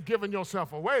 If you've given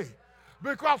yourself away.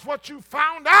 Because what you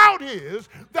found out is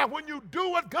that when you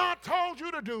do what God told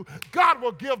you to do, God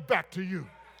will give back to you.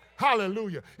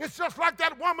 Hallelujah. It's just like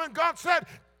that woman God said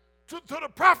to the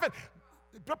prophet.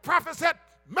 The prophet said,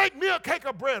 make me a cake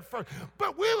of bread first.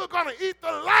 But we were going to eat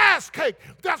the last cake.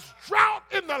 There's drought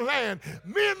in the land.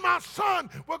 Me and my son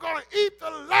were going to eat the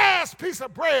last piece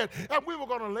of bread, and we were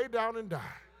going to lay down and die.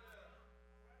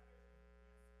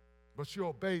 But she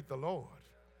obeyed the Lord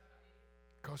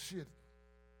because she had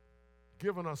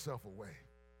given herself away.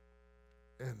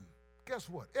 And guess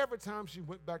what? Every time she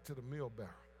went back to the meal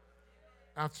barrel,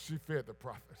 after she fed the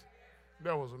prophet,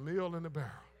 there was a meal in the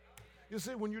barrel. You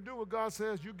see, when you do what God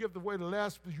says, you give away the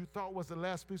last piece you thought was the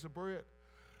last piece of bread.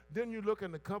 Then you look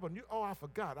in the cupboard and I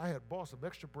forgot. I had bought some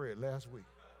extra bread last week.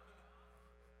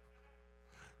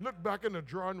 Look back in the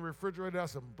drawer in the refrigerator.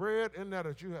 There's some bread in there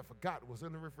that you had forgotten was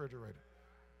in the refrigerator.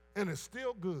 And it's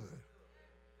still good.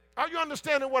 Are you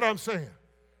understanding what I'm saying?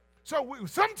 So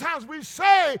sometimes we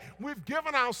say we've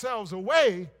given ourselves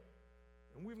away,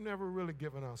 and we've never really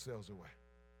given ourselves away.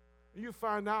 And you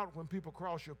find out when people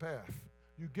cross your path.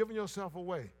 You've given yourself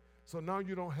away. So now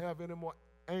you don't have any more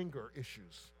anger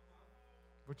issues.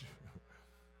 But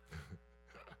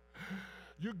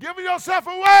you've given yourself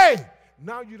away.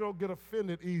 Now you don't get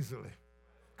offended easily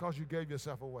because you gave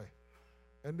yourself away.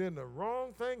 And then the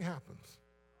wrong thing happens.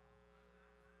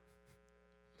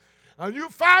 And you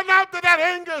find out that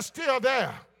anger is still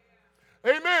there.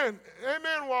 Amen.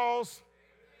 Amen, Walls.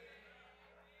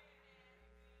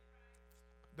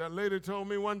 That lady told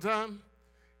me one time,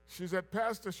 she said,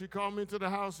 Pastor, she called me into the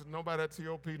house, and nobody at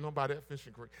TOP, nobody at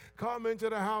Fishing Creek. Called me into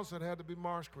the house, it had to be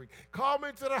Marsh Creek. Called me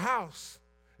into the house,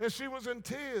 and she was in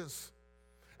tears.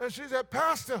 And she said,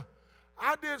 Pastor,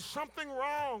 I did something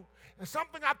wrong, and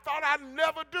something I thought I'd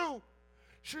never do.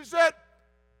 She said,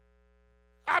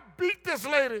 I beat this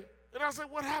lady. And I said,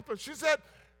 what happened? She said,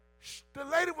 the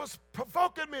lady was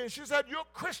provoking me. And she said, you're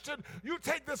a Christian. You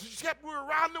take this. We were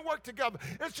around to work together.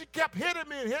 And she kept hitting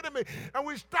me and hitting me. And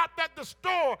we stopped at the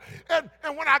store. And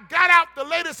when I got out, the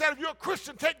lady said, if you're a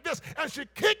Christian, take this. And she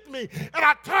kicked me. And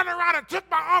I turned around and took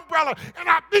my umbrella. And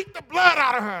I beat the blood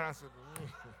out of her. And I said,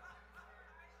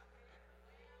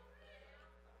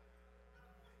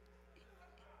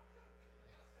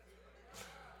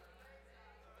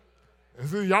 and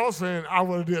see, y'all saying I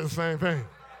would have did the same thing.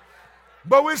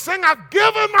 But we sing, I've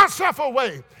given myself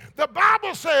away. The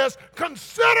Bible says,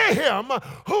 consider him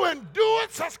who endured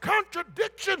such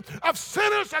contradiction of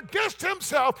sinners against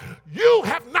himself. You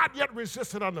have not yet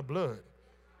resisted under blood,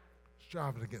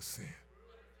 striving against sin.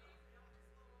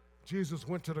 Jesus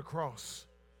went to the cross.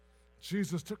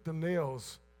 Jesus took the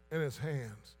nails in his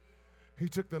hands. He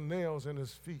took the nails in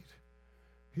his feet.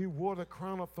 He wore the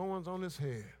crown of thorns on his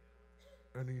head.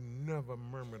 And he never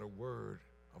murmured a word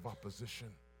of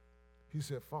opposition He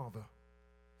said, Father,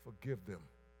 forgive them,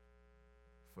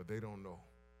 for they don't know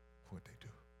what they do.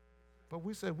 But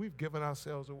we said we've given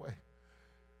ourselves away.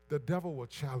 The devil will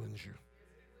challenge you.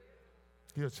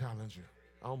 He'll challenge you.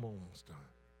 I'm almost done.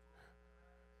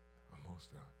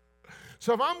 Almost done.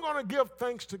 So if I'm going to give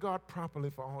thanks to God properly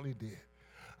for all he did,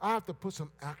 I have to put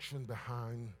some action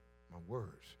behind my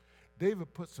words.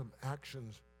 David put some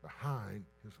actions behind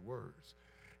his words.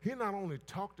 He not only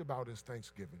talked about his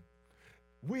thanksgiving,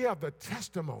 we have the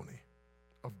testimony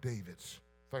of David's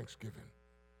thanksgiving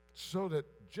so that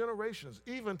generations,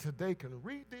 even today, can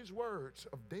read these words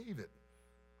of David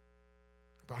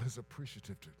about his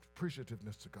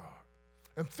appreciativeness to God.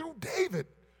 And through David,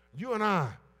 you and I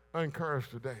are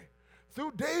encouraged today.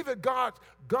 Through David,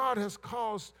 God has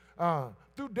caused,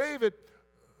 through David,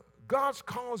 God's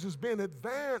cause is being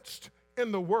advanced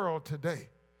in the world today.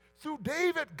 Through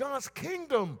David, God's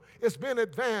kingdom is being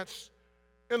advanced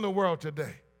in the world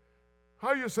today.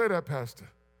 How do you say that, Pastor?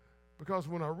 Because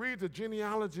when I read the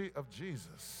genealogy of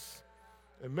Jesus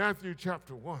in Matthew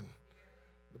chapter 1,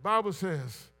 the Bible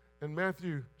says in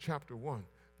Matthew chapter 1,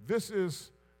 this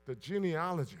is the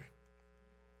genealogy.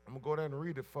 I'm going to go down and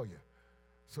read it for you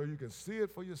so you can see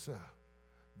it for yourself.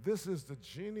 This is the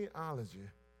genealogy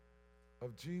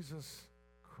of Jesus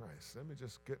Christ. Let me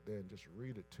just get there and just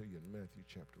read it to you in Matthew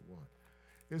chapter 1.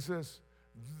 It says,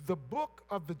 the book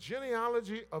of the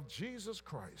genealogy of Jesus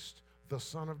Christ, the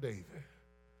son of David,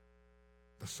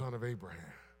 the son of Abraham.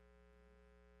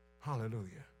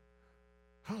 Hallelujah.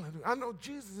 Hallelujah. I know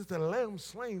Jesus is the lamb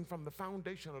slain from the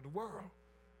foundation of the world.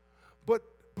 But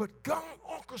God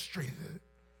orchestrated it,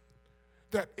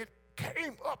 that it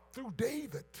came up through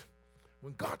David.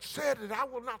 When God said that I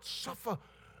will not suffer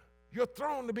your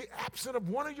throne to be absent of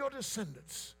one of your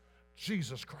descendants,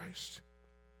 Jesus Christ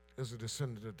is a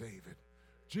descendant of David.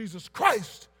 Jesus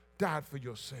Christ died for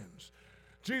your sins.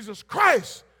 Jesus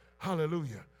Christ,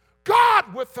 hallelujah,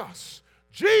 God with us.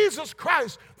 Jesus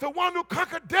Christ, the one who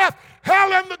conquered death,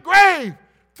 hell, and the grave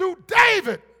through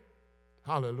David.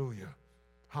 Hallelujah.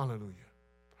 Hallelujah.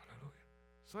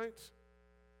 Hallelujah. Saints,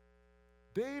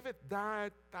 David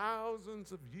died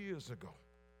thousands of years ago.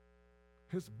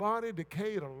 His body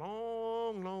decayed a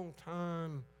long, long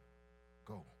time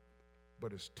ago.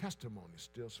 But his testimony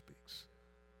still speaks.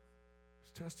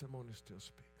 His testimony still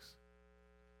speaks.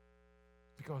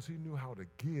 Because he knew how to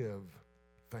give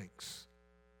thanks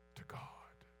to God.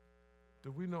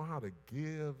 Do we know how to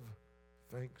give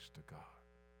thanks to God?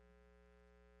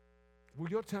 Will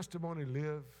your testimony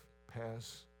live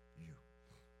past you?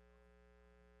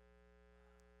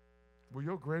 Will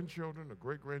your grandchildren or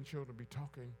great-grandchildren be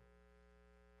talking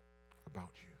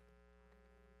about you?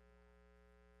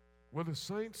 Will the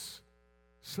saints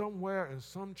somewhere in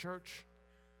some church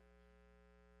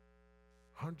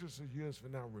hundreds of years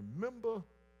from now remember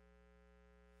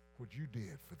what you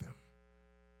did for them?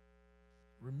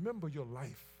 Remember your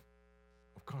life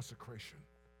of consecration,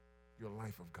 your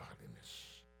life of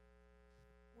godliness.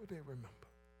 Will they remember?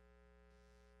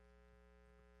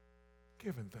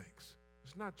 Giving thanks.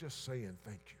 It's not just saying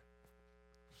thank you.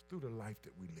 It's through the life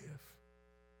that we live,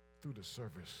 through the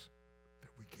service that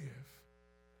we give.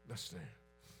 Let's stand.